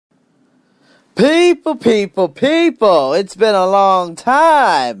People, it's been a long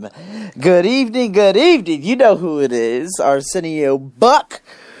time. Good evening. You know who it is, Arsenio Buck,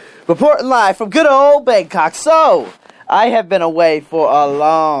 reporting live from good old Bangkok. So, I have been away for a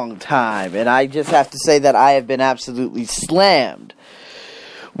long time, and I just have to say that I have been absolutely slammed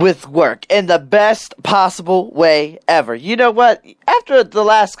with work in the best possible way ever. You know what? After the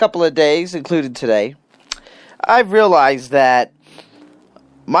last couple of days, including today, I've realized that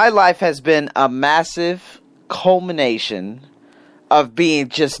my life has been a massive culmination of being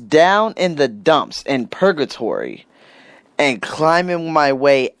just down in the dumps in purgatory and climbing my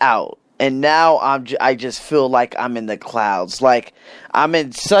way out. And now I just feel like I'm in the clouds. Like I'm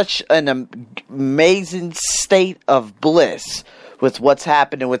in such an amazing state of bliss with what's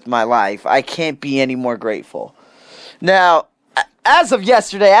happening with my life. I can't be any more grateful. Now, as of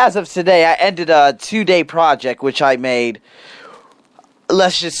yesterday, as of today, I ended a 2-day project which I made,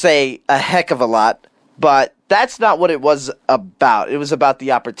 let's just say, a heck of a lot, but that's not what it was about. It was about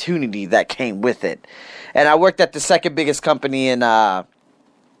the opportunity that came with it. And I worked at the second biggest company in here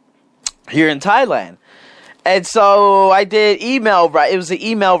in Thailand. And so I did it was an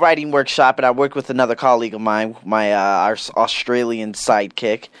email writing workshop, and I worked with another colleague of mine, our Australian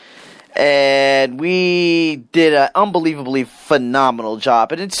sidekick. And we did an unbelievably phenomenal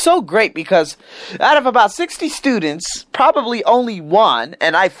job. And it's so great because out of about 60 students, probably only one,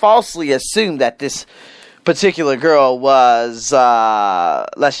 and I falsely assumed that this particular girl was,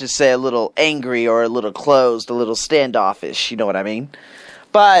 let's just say, a little angry or a little closed, a little standoffish, you know what I mean?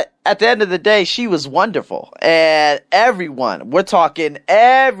 But at the end of the day, she was wonderful. And everyone, we're talking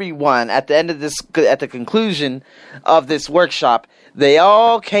everyone, at the conclusion of this workshop, they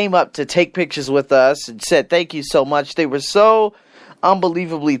all came up to take pictures with us and said thank you so much. They were so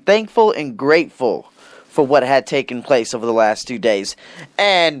unbelievably thankful and grateful for what had taken place over the last 2 days.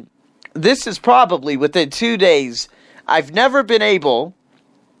 And this is probably within 2 days, I've never been able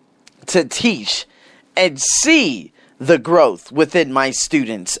to teach and see the growth within my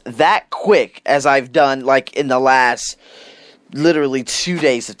students that quick as I've done like in the last literally 2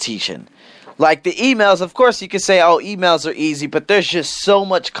 days of teaching. Like the emails, of course you could say, oh, emails are easy, but there's just so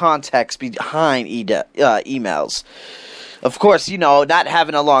much context behind emails. Of course, you know, not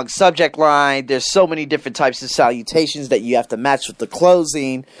having a long subject line, there's so many different types of salutations that you have to match with the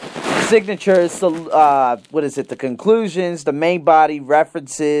closing, signatures, the conclusions, the main body,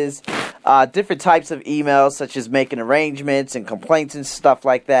 references, different types of emails, such as making arrangements and complaints and stuff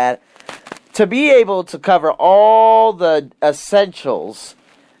like that. To be able to cover all the essentials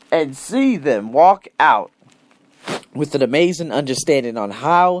and see them walk out with an amazing understanding on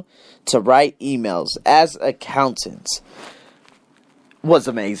how to write emails as accountants was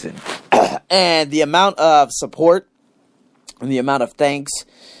amazing. And the amount of support and the amount of thanks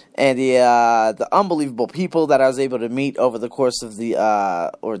and the unbelievable people that I was able to meet over the course of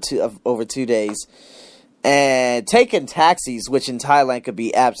over 2 days, and taking taxis, which in Thailand could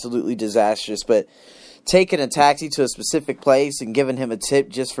be absolutely disastrous, but taking a taxi to a specific place and giving him a tip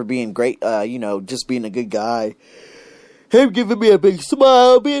just for being great, just being a good guy. Him giving me a big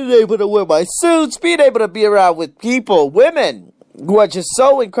smile, being able to wear my suits, being able to be around with people, women, who are just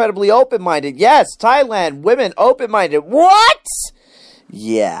so incredibly open-minded. Yes, Thailand, women, open-minded. What?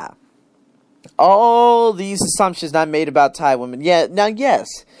 Yeah. All these assumptions I made about Thai women. Yeah, now, yes,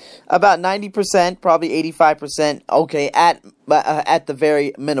 about 90%, probably 85%, okay, at the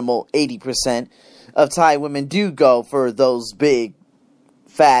very minimal 80%. Of Thai women do go for those big,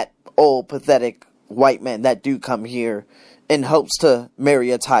 fat, old, pathetic white men that do come here in hopes to marry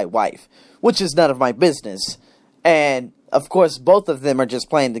a Thai wife, which is none of my business. And, of course, both of them are just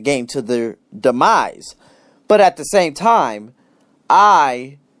playing the game to their demise. But at the same time,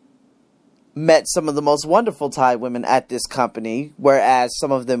 I met some of the most wonderful Thai women at this company, whereas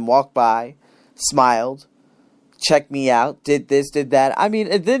some of them walked by, smiled, checked me out, did this, did that. I mean,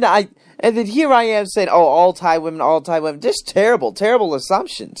 and then here I am saying, oh, all Thai women. Just terrible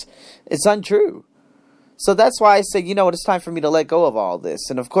assumptions. It's untrue. So that's why I say, you know what, it's time for me to let go of all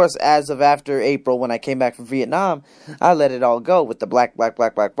this. And of course, as of after April, when I came back from Vietnam, I let it all go with the black,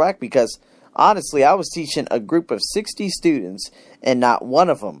 because honestly, I was teaching a group of 60 students, and not one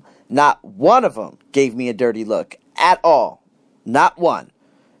of them gave me a dirty look at all. Not one.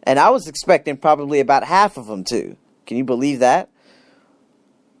 And I was expecting probably about half of them to. Can you believe that?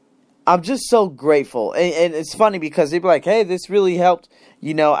 I'm just so grateful. And it's funny because they'd be like, hey, this really helped,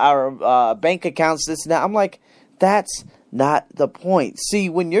 our bank accounts, this and that. I'm like, that's not the point. See,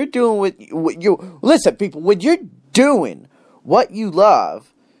 when you're doing listen, people, when you're doing what you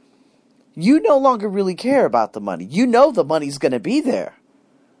love, you no longer really care about the money. You know the money's going to be there.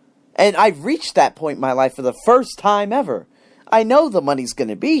 And I've reached that point in my life for the first time ever. I know the money's going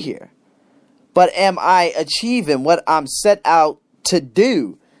to be here. But am I achieving what I'm set out to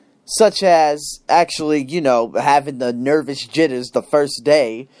do? Such as actually, having the nervous jitters the first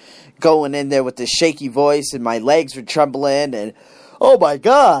day. Going in there with the shaky voice and my legs were trembling. And, oh my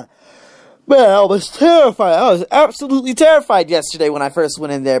God. Man, I was terrified. I was absolutely terrified yesterday when I first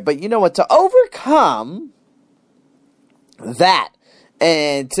went in there. But you know what? To overcome that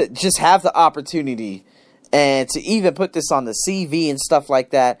and to just have the opportunity and to even put this on the CV and stuff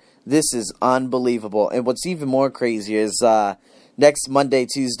like that, this is unbelievable. And what's even more crazier is next Monday,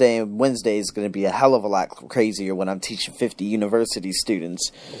 Tuesday, and Wednesday is going to be a hell of a lot crazier when I'm teaching 50 university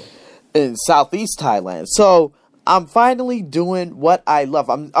students in Southeast Thailand. So I'm finally doing what I love.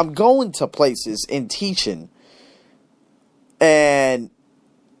 I'm going to places and teaching. And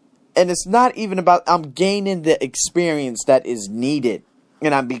it's not even about, I'm gaining the experience that is needed.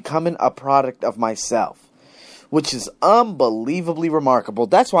 And I'm becoming a product of myself, which is unbelievably remarkable.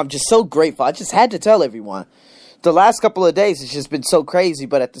 That's why I'm just so grateful. I just had to tell everyone. The last couple of days, it's just been so crazy.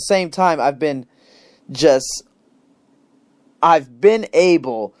 But at the same time, I've been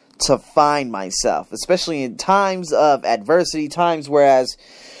able to find myself, especially in times of adversity, times whereas,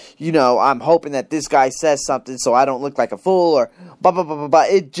 I'm hoping that this guy says something so I don't look like a fool or blah, blah, blah, blah, blah.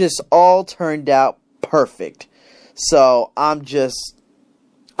 It just all turned out perfect. So I'm just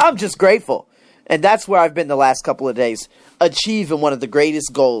grateful. And that's where I've been the last couple of days, achieving one of the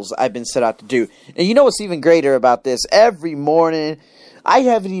greatest goals I've been set out to do. And you know what's even greater about this? Every morning, I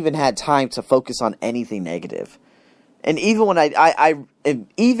haven't even had time to focus on anything negative. And even when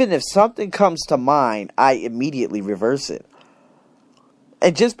even if something comes to mind, I immediately reverse it.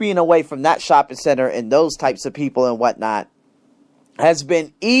 And just being away from that shopping center and those types of people and whatnot has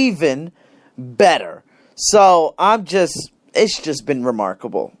been even better. So it's just been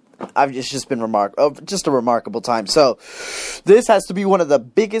remarkable. It's just been just a remarkable time. So this has to be one of the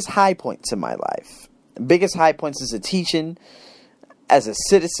biggest high points in my life. Biggest high points as a teaching, as a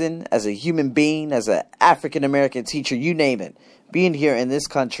citizen, as a human being, as an African-American teacher, you name it. Being here in this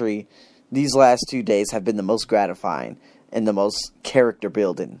country these last 2 days have been the most gratifying and the most character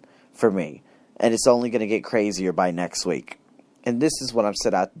building for me. And it's only going to get crazier by next week. And this is what I'm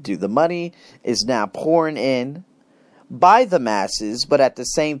set out to do. The money is now pouring in by the masses, but at the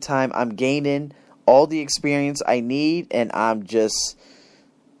same time, I'm gaining all the experience I need, and I'm just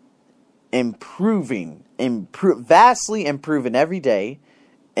vastly improving every day,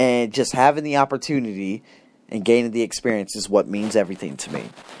 and just having the opportunity and gaining the experience is what means everything to me.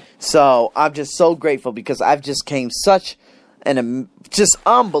 So I'm just so grateful because I've just came such just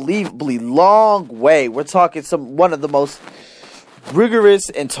unbelievably long way. We're talking one of the most rigorous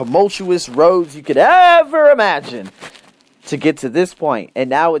and tumultuous roads you could ever imagine to get to this point. And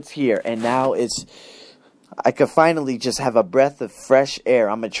now it's here. And now I could finally just have a breath of fresh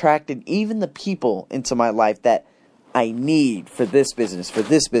air. I'm attracting even the people into my life that I need for this business, for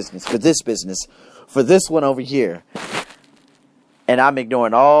this business, for this business, for this one over here. And I'm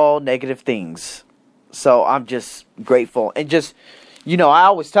ignoring all negative things. So I'm just grateful. And just, I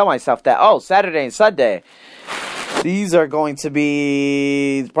always tell myself that, Saturday and Sunday, these are going to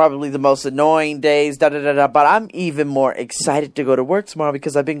be probably the most annoying days, but I'm even more excited to go to work tomorrow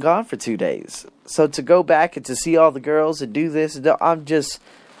because I've been gone for 2 days. So to go back and to see all the girls and do this, I'm just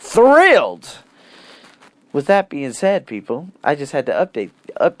thrilled. With that being said, people, I just had to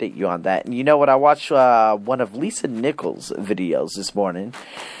update you on that. And you know what? I watched one of Lisa Nichols' videos this morning,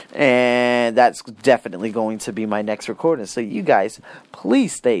 and that's definitely going to be my next recording. So you guys,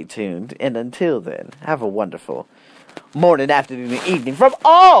 please stay tuned. And until then, have a wonderful morning, afternoon, and evening from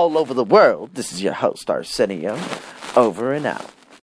all over the world. This is your host, Arsenio, over and out.